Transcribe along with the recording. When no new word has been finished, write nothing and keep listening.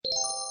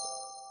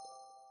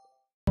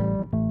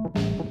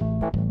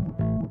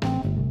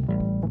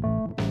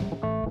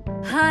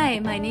Hi,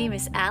 my name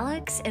is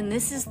Alex, and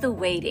this is The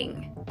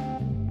Waiting.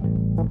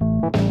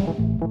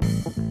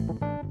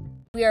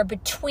 We are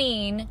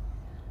between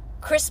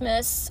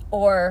Christmas,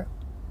 or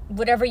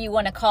whatever you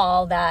want to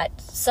call that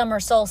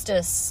summer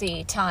solstice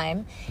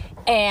time,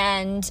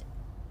 and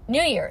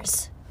New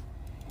Year's.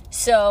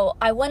 So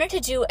I wanted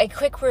to do a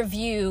quick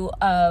review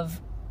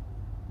of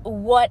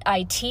what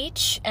I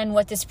teach and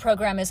what this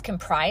program is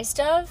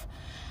comprised of,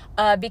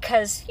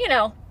 because,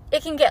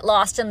 it can get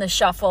lost in the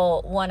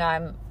shuffle when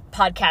I'm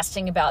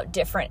podcasting about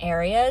different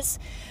areas.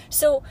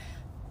 So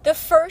the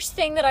first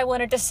thing that I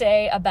wanted to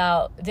say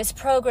about this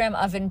program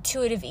of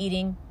intuitive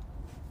eating,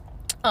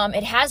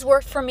 it has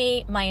worked for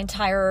me my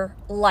entire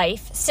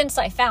life since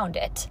I found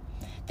it.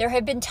 There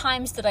have been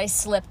times that I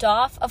slipped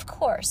off, of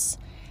course,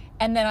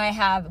 and then I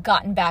have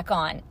gotten back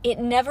on. It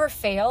never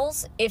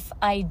fails if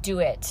I do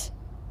it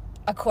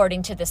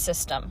according to the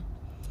system.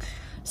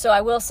 So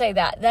I will say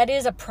that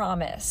is a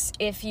promise.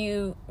 If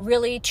you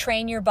really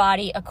train your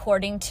body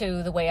according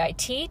to the way I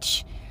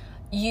teach,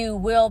 you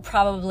will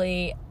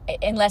probably,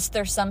 unless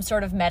there's some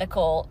sort of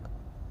medical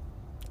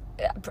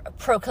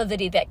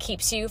proclivity that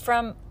keeps you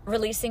from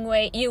releasing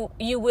weight, you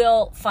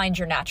will find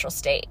your natural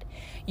state.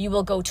 You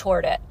will go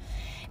toward it.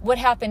 What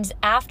happens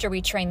after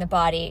we train the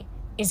body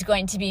is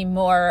going to be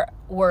more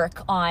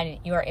work on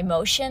your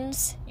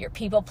emotions, your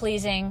people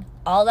pleasing,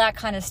 all that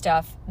kind of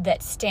stuff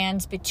that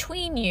stands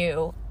between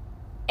you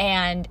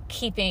and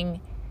keeping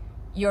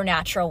your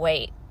natural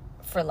weight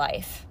for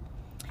life.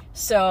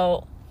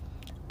 So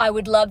I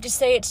would love to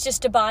say it's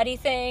just a body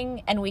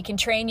thing and we can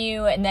train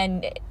you and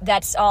then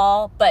that's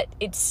all, but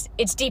it's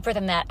deeper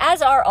than that,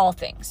 as are all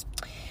things.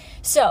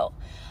 So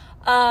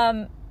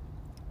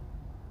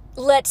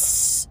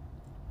let's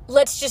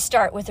just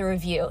start with a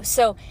review.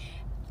 So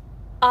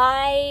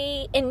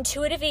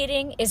intuitive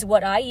eating is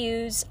what I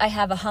use. I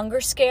have a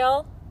hunger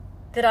scale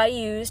that I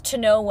use to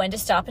know when to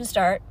stop and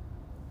start.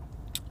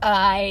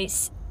 I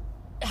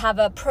have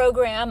a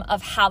program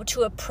of how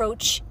to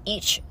approach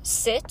each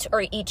sit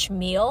or each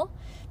meal,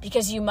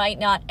 because you might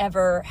not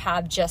ever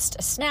have just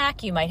a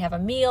snack. You might have a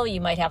meal. You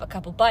might have a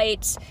couple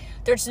bites.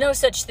 There's no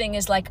such thing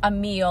as like a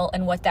meal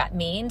and what that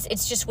means.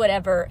 It's just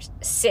whatever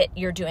sit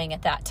you're doing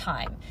at that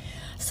time.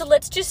 So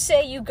let's just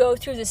say you go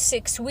through the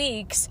 6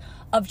 weeks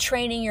of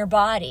training your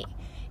body.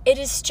 It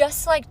is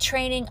just like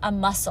training a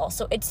muscle.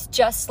 So it's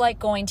just like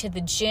going to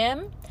the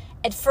gym.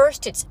 At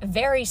first, it's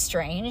very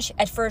strange.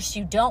 At first,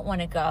 you don't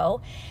want to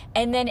go.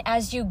 And then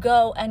as you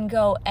go and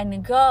go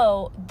and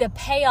go, the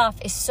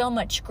payoff is so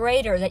much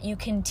greater that you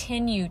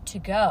continue to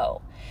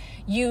go.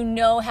 You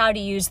know how to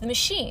use the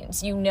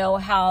machines. You know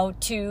how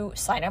to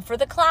sign up for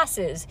the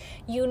classes.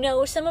 You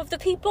know some of the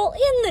people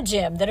in the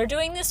gym that are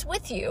doing this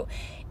with you.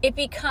 It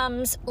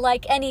becomes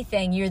like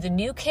anything. You're the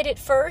new kid at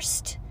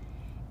first,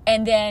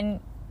 and then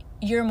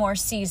you're more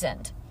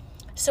seasoned.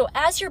 So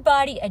as your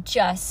body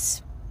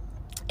adjusts,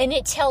 and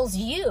it tells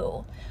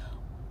you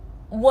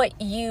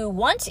what you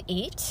want to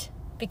eat,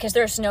 because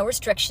there's no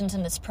restrictions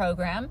in this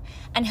program,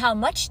 and how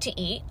much to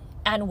eat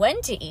and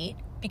when to eat,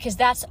 because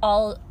that's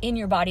all in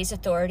your body's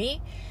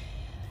authority,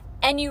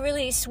 and you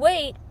release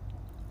weight,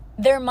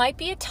 there might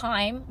be a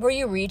time where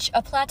you reach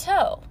a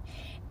plateau.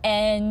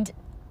 And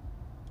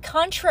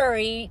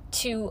contrary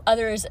to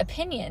others'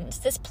 opinions,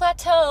 this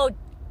plateau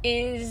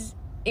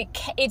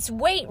it's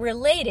weight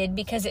related,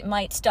 because it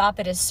might stop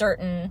at a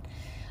certain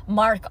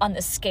mark on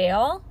the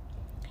scale,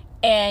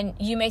 and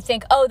you may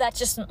think, oh, that's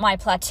just my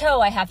plateau,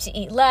 I have to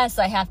eat less,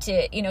 I have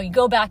to, you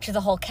go back to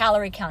the whole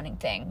calorie counting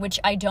thing, which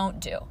I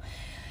don't do.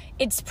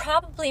 It's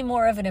probably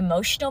more of an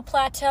emotional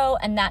plateau,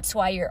 and that's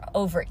why you're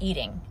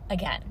overeating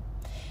again.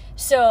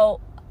 So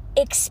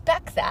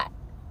expect that.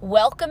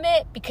 Welcome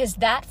it, because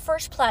that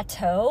first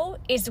plateau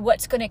is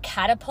what's going to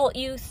catapult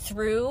you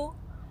through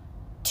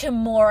to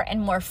more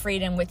and more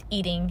freedom with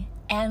eating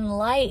and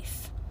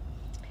life.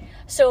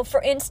 So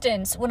for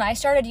instance, when I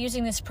started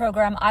using this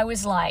program, I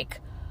was like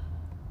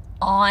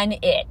on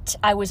it.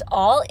 I was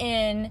all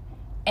in,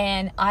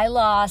 and I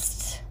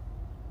lost,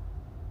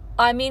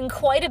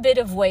 quite a bit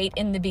of weight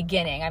in the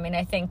beginning. I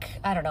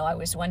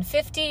was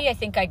 150. I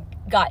think I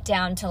got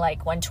down to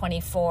like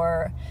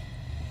 124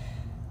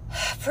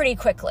 pretty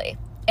quickly.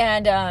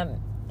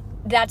 And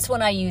that's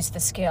when I used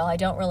the scale. I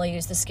don't really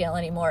use the scale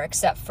anymore,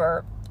 except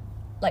for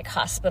like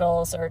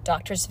hospitals or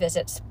doctor's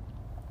visits.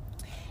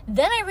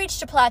 Then I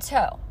reached a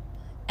plateau.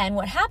 And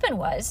what happened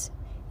was,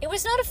 it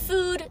was not a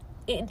food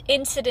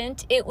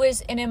incident, it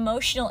was an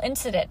emotional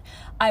incident.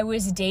 I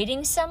was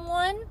dating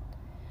someone.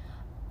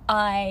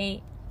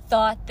 I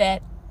thought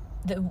that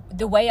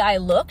the way I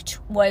looked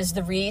was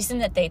the reason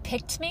that they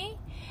picked me,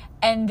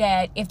 and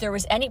that if there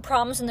was any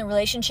problems in the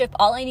relationship,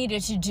 all I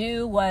needed to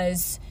do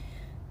was,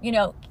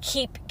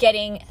 keep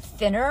getting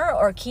thinner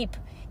or keep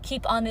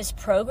on this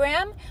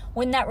program.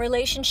 When that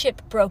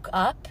relationship broke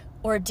up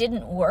or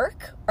didn't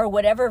work or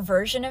whatever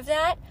version of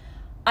that,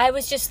 I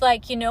was just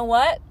like, you know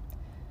what?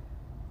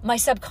 My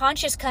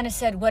subconscious kind of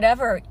said,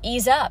 whatever,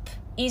 ease up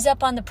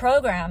on the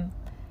program.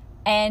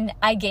 And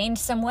I gained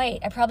some weight.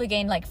 I probably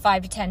gained like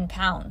 5 to 10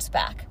 pounds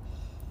back.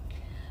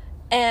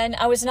 And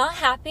I was not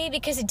happy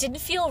because it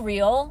didn't feel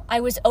real. I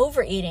was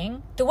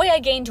overeating. The way I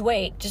gained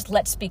weight, just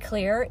let's be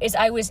clear, is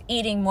I was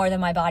eating more than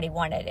my body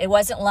wanted. It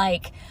wasn't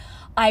like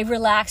I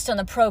relaxed on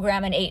the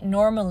program and ate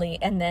normally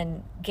and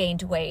then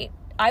gained weight.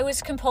 I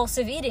was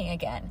compulsive eating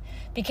again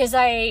because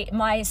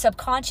my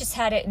subconscious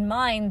had it in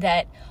mind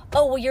that,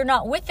 oh, well, you're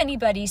not with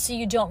anybody, so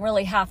you don't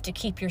really have to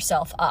keep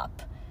yourself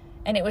up.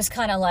 And it was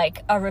kind of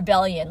like a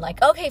rebellion,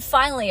 like, okay,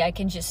 finally I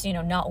can just,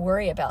 not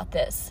worry about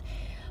this.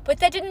 But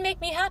that didn't make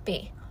me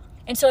happy.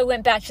 And so I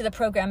went back to the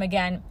program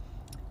again,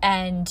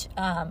 and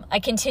I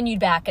continued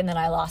back, and then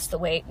I lost the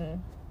weight,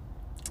 and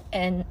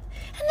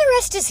the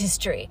rest is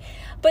history.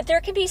 But there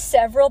can be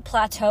several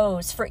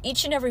plateaus for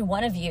each and every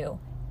one of you.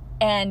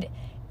 And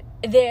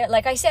they're,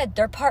 like I said,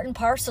 they're part and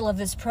parcel of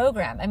this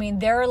program. I mean,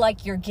 they're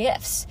like your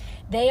gifts.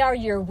 They are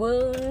your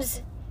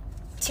wounds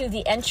to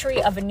the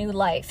entry of a new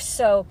life.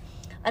 So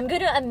I'm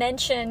going to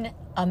mention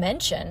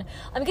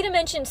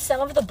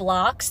some of the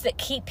blocks that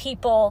keep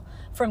people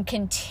from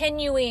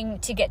continuing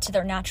to get to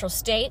their natural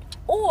state,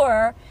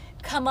 or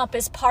come up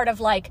as part of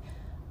like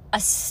a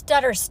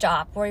stutter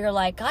stop where you're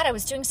like, God, I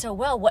was doing so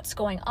well. What's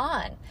going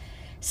on?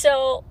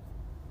 So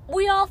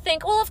we all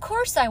think, well, of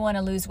course I want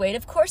to lose weight.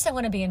 Of course I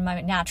want to be in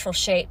my natural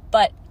shape.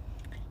 But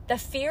the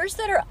fears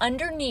that are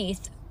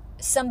underneath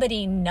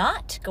somebody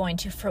not going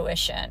to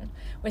fruition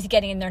with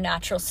getting in their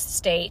natural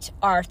state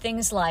are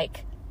things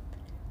like,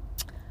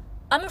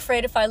 I'm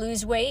afraid if I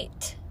lose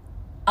weight,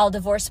 I'll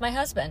divorce my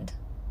husband.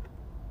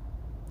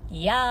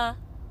 Yeah.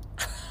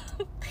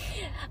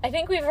 I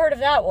think we've heard of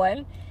that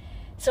one.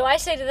 So I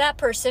say to that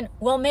person,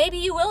 well, maybe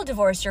you will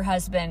divorce your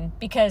husband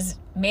because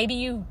maybe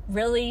you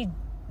really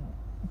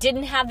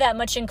didn't have that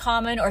much in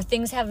common, or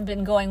things haven't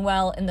been going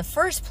well in the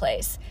first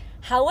place.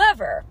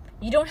 However,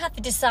 you don't have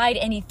to decide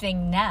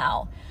anything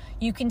now.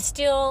 You can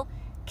still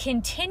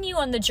continue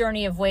on the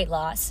journey of weight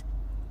loss.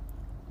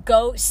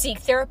 Go seek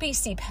therapy,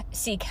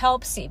 seek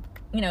help, seek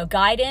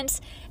guidance,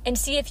 and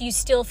see if you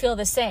still feel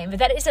the same. But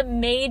that is a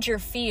major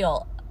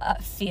feel.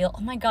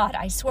 Oh my God,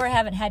 I swear I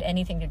haven't had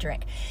anything to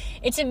drink.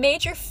 It's a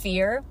major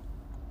fear.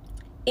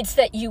 It's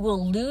that you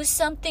will lose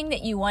something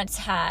that you once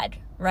had,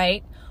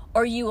 right?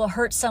 Or you will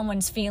hurt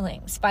someone's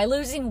feelings by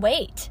losing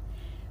weight,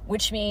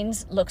 which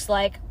means, looks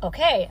like,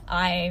 okay,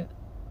 I'm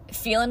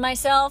feeling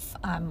myself.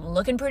 I'm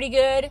looking pretty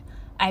good.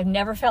 I've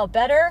never felt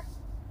better.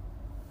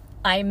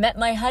 I met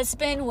my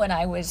husband when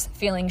I was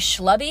feeling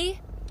schlubby,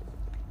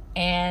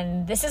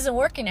 and this isn't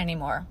working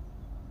anymore.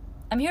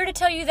 I'm here to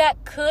tell you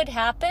that could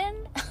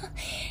happen.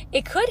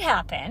 It could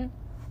happen,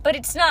 but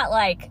it's not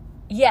like,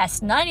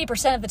 yes,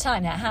 90% of the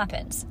time that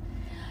happens.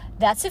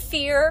 That's a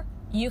fear.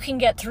 You can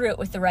get through it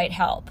with the right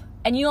help,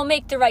 and you'll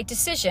make the right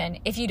decision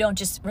if you don't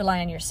just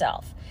rely on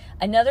yourself.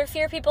 Another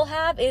fear people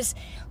have is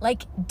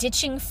like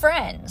ditching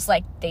friends.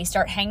 Like they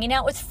start hanging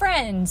out with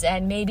friends,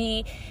 and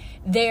maybe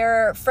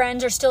their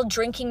friends are still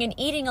drinking and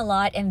eating a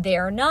lot and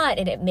they're not,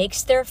 and it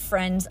makes their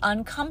friends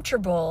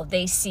uncomfortable.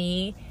 They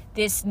see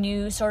this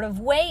new sort of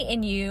way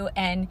in you,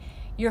 and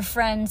your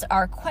friends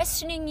are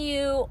questioning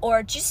you,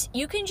 or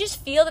you can just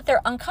feel that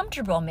they're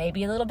uncomfortable,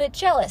 maybe a little bit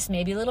jealous,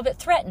 maybe a little bit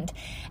threatened.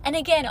 And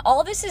again,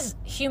 all this is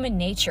human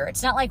nature.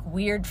 It's not like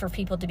weird for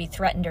people to be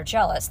threatened or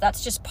jealous.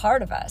 That's just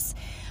part of us.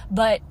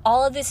 But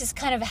all of this is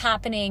kind of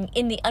happening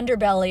in the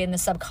underbelly, in the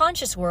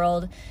subconscious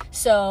world.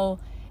 So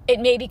it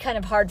may be kind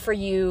of hard for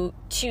you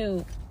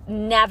to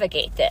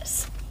navigate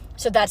this.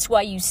 So that's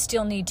why you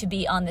still need to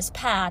be on this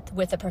path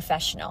with a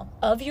professional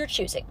of your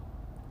choosing.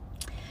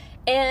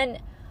 And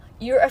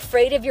you're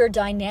afraid of your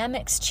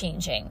dynamics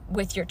changing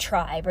with your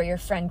tribe or your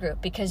friend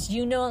group because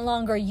you no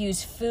longer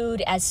use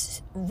food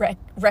as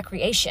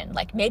recreation.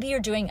 Like maybe you're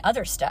doing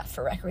other stuff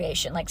for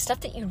recreation, like stuff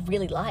that you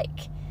really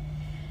like.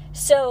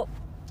 So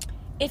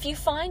if you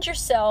find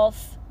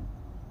yourself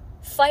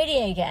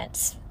fighting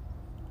against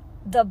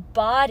the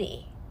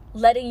body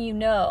letting you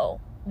know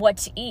what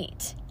to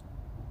eat,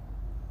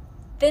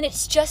 then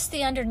it's just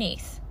the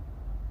underneath.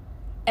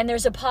 And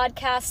there's a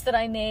podcast that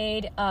I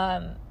made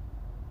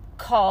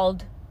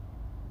called,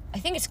 I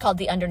think it's called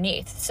The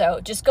Underneath.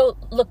 So just go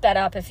look that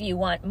up if you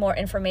want more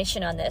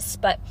information on this.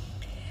 But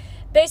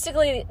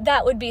basically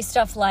that would be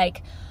stuff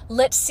like,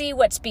 let's see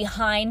what's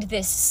behind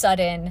this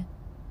sudden,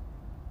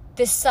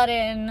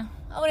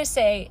 I want to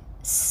say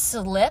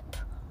slip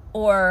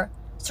or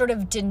sort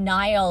of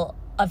denial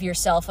of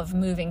yourself of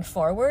moving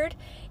forward.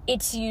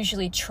 It's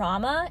usually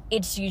trauma.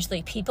 It's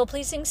usually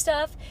people-pleasing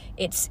stuff.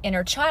 It's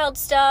inner child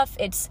stuff.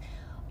 It's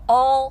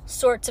all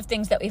sorts of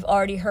things that we've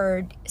already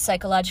heard,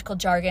 psychological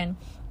jargon.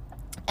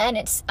 And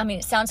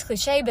it sounds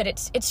cliche, but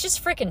it's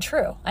just freaking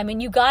true. I mean,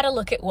 you got to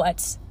look at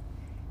what's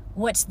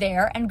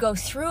there and go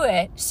through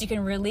it so you can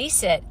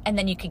release it, and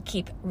then you can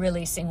keep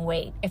releasing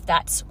weight if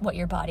that's what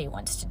your body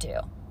wants to do,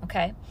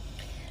 okay?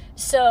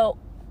 So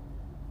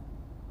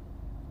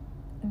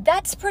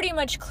that's pretty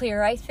much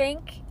clear, I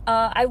think.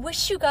 I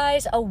wish you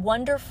guys a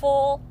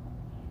wonderful,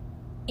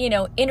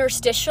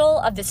 interstitial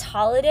of this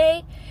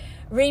holiday.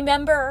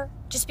 Remember,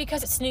 just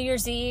because it's New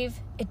Year's Eve,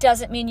 it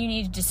doesn't mean you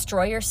need to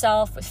destroy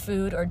yourself with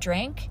food or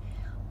drink.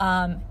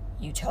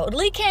 You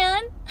totally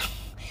can.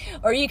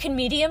 Or you can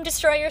medium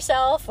destroy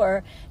yourself,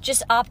 or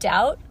just opt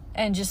out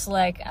and just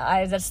like,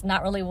 that's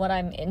not really what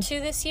I'm into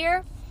this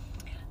year.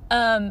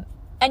 And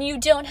you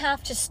don't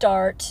have to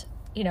start,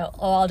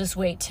 I'll just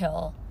wait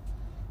till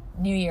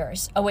New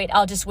Year's. Oh wait,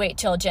 I'll just wait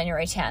till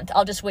January 10th.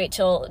 I'll just wait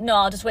till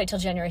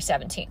January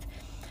 17th.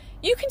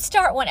 You can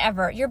start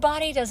whenever. Your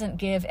body doesn't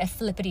give a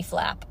flippity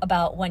flap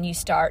about when you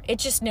start. It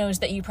just knows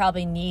that you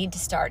probably need to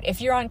start. If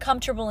you're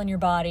uncomfortable in your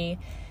body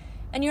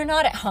and you're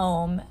not at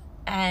home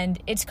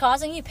and it's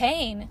causing you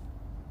pain,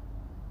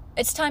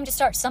 it's time to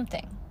start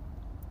something.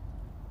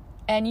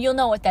 And you'll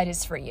know what that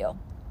is for you.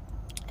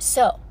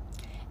 So,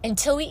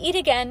 until we eat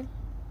again,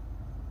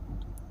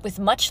 with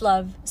much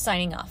love,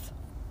 signing off.